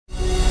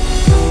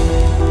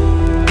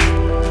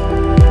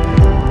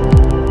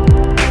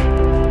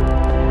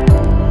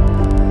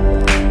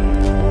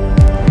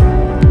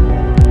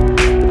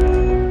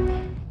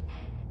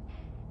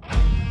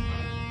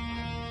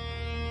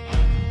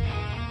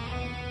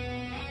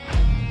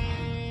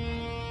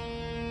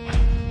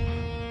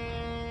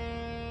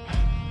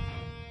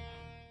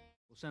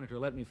Senator,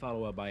 let me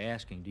follow up by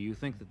asking, do you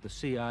think that the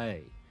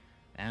CIA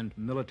and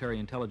military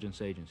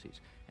intelligence agencies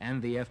and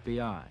the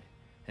FBI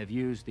have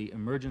used the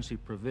emergency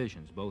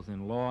provisions, both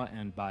in law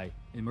and by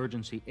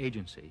emergency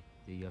agency,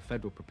 the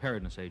Federal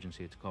Preparedness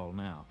Agency it's called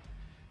now,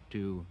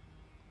 to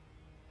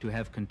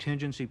have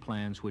contingency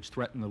plans which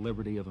threaten the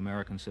liberty of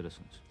American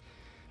citizens?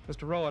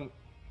 Mr. Rowan,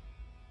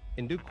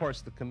 in due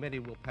course, the committee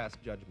will pass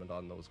judgment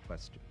on those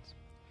questions.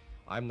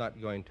 I'm not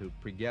going to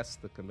pre-guess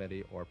the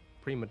committee or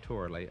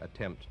prematurely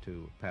attempt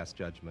to pass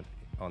judgment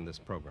on this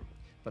program.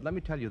 But let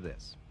me tell you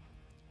this.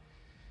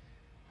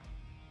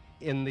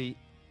 In the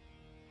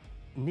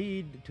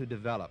need to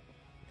develop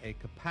a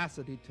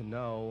capacity to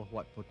know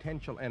what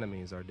potential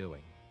enemies are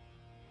doing,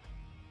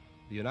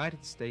 the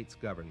United States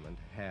government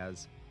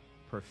has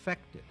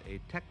perfected a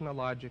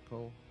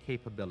technological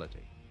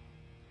capability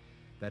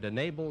that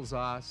enables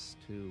us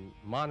to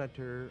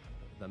monitor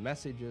the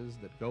messages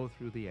that go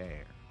through the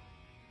air.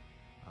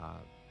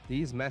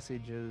 These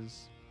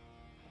messages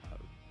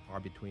are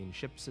between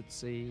ships at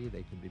sea,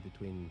 they could be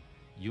between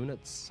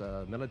units,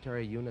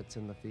 military units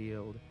in the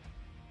field.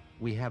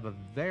 We have a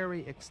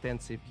very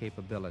extensive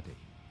capability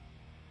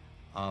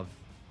of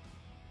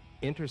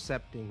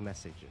intercepting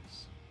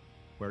messages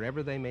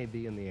wherever they may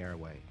be in the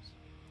airwaves.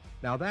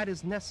 Now that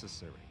is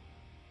necessary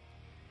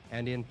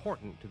and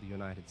important to the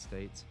United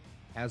States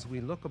as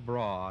we look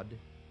abroad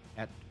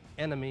at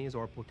enemies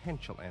or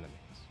potential enemies.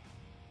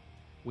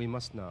 We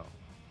must know.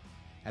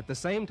 At the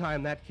same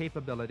time, that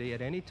capability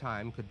at any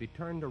time could be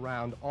turned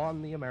around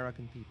on the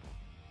American people.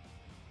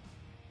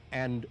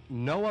 And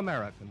no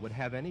American would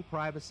have any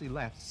privacy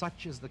left.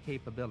 Such is the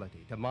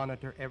capability to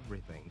monitor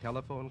everything.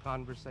 Telephone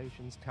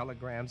conversations,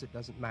 telegrams, it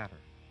doesn't matter.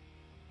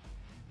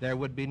 There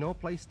would be no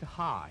place to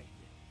hide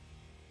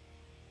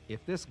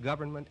if this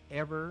government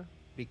ever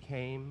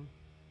became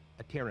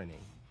a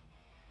tyranny,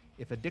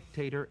 if a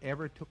dictator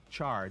ever took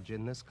charge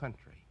in this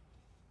country.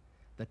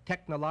 The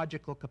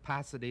technological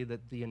capacity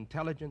that the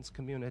intelligence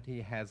community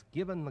has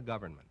given the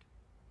government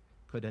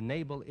could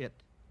enable it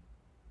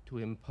to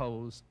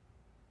impose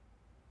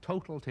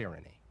total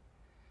tyranny.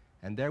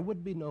 And there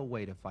would be no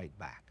way to fight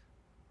back,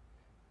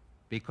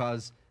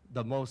 because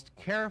the most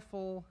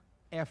careful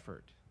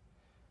effort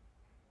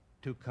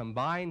to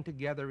combine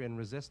together in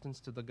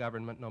resistance to the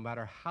government, no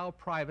matter how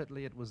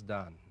privately it was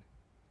done,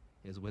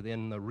 is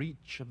within the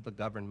reach of the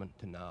government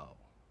to know.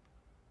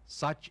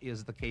 Such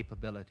is the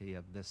capability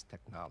of this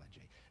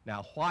technology.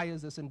 Now, why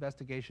is this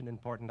investigation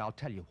important? I'll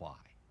tell you why.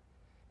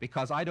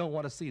 Because I don't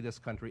want to see this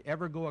country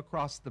ever go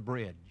across the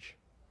bridge.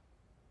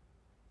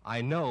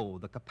 I know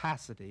the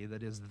capacity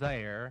that is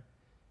there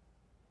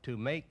to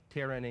make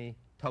tyranny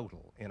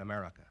total in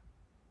America.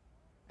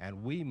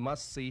 And we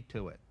must see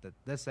to it that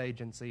this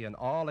agency and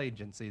all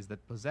agencies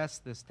that possess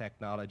this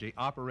technology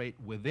operate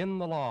within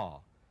the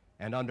law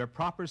and under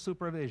proper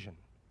supervision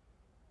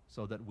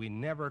so that we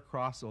never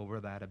cross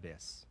over that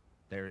abyss.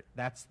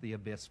 That's the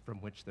abyss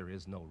from which there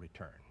is no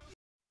return.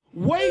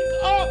 Wake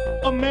up,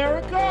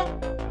 America!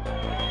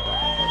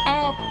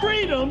 Our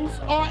freedoms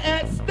are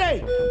at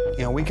stake.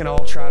 You know, we can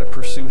all try to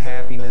pursue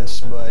happiness,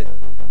 but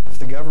if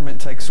the government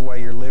takes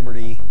away your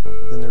liberty,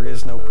 then there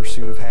is no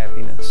pursuit of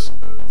happiness.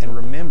 And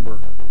remember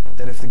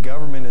that if the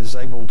government is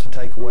able to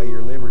take away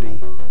your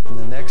liberty, then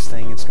the next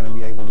thing it's going to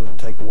be able to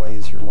take away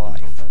is your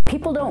life.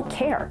 People don't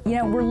care. You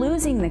know, we're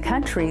losing the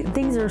country.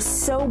 Things are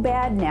so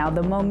bad now.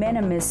 The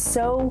momentum is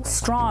so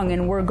strong,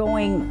 and we're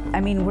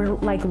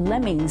like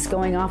lemmings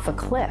going off a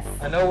cliff.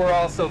 I know we're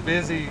all so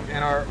busy in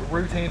our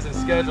routines and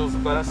schedules,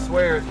 but I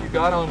swear if you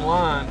got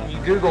online and you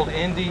Googled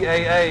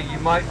NDAA, you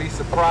might be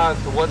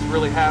surprised to what's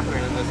really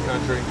happening in this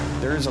country.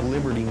 There is a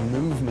liberty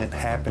movement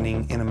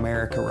happening in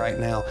America right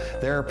now.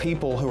 There are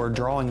people who are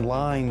drawing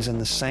lines in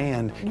the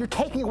sand. You're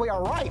taking away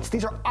our rights.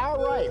 These are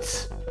our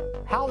rights.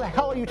 How the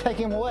hell are you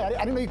taking them away? I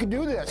didn't know you could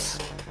do this.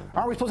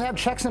 Aren't we supposed to have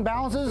checks and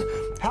balances?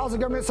 How's the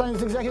government signing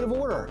this executive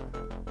order?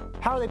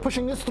 How are they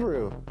pushing this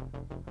through?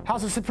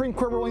 How's the Supreme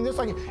Court ruling this?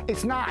 Like,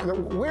 it's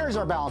not. Where's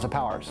our balance of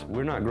powers?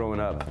 We're not growing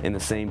up in the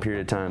same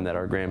period of time that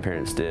our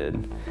grandparents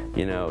did.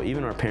 You know,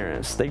 even our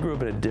parents, they grew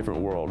up in a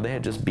different world. They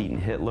had just beaten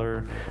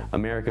Hitler.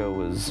 America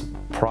was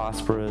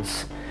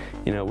prosperous.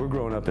 You know, we're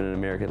growing up in an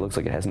America that looks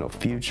like it has no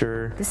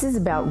future. This is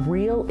about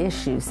real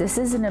issues. This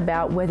isn't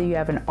about whether you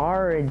have an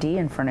R or a D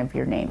in front of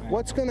your name.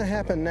 What's going to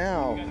happen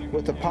now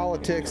with the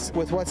politics,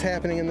 with what's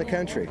happening in the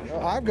country?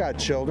 I've got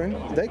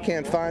children. They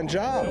can't find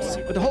jobs.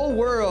 But the whole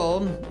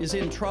world is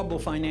in trouble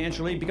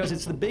financially because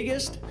it's the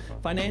biggest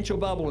financial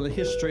bubble in the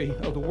history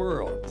of the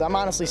world. I'm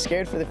honestly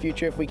scared for the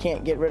future if we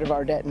can't get rid of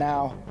our debt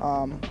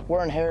now.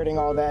 We're inheriting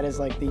all that as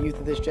like the youth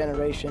of this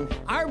generation.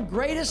 Our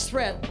greatest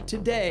threat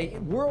today,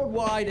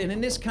 worldwide and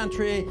in this country,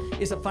 country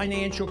is a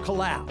financial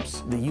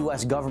collapse. The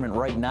U.S. government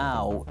right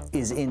now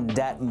is in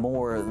debt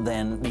more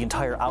than the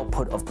entire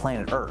output of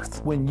planet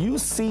Earth. When you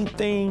see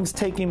things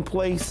taking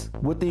place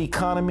with the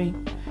economy,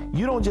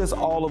 you don't just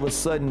all of a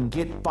sudden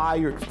get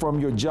fired from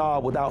your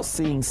job without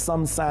seeing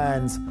some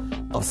signs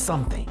of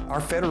something.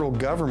 Our federal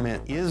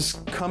government is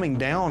coming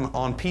down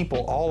on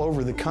people all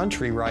over the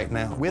country right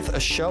now with a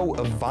show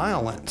of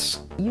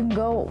violence. You can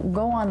go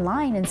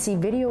online and see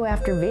video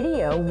after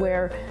video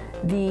where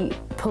the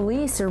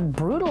police are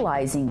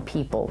brutalizing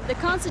people. The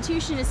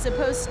Constitution is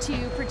supposed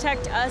to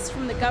protect us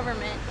from the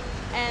government,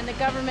 and the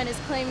government is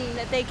claiming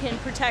that they can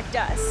protect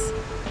us.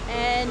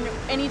 And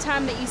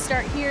anytime that you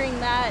start hearing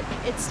that,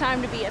 it's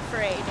time to be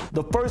afraid.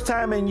 The first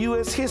time in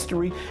U.S.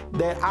 history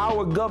that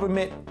our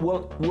government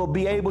will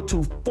be able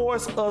to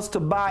force us to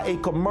buy a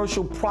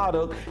commercial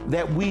product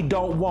that we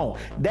don't want.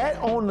 That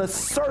on the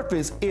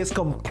surface is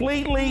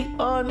completely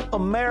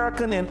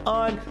un-American and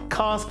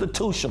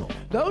unconstitutional.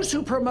 Those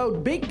who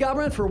promote big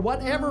government for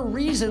whatever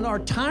reason are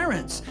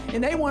tyrants,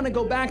 and they want to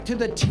go back to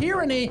the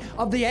tyranny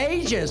of the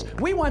ages.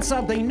 We want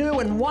something new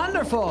and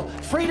wonderful,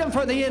 freedom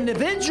for the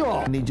individual.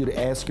 I need you to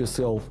ask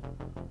yourself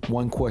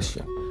one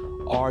question.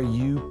 Are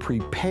you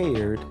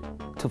prepared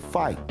to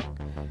fight?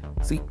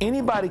 See,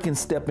 anybody can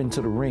step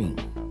into the ring,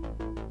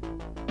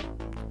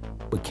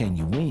 but can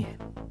you win?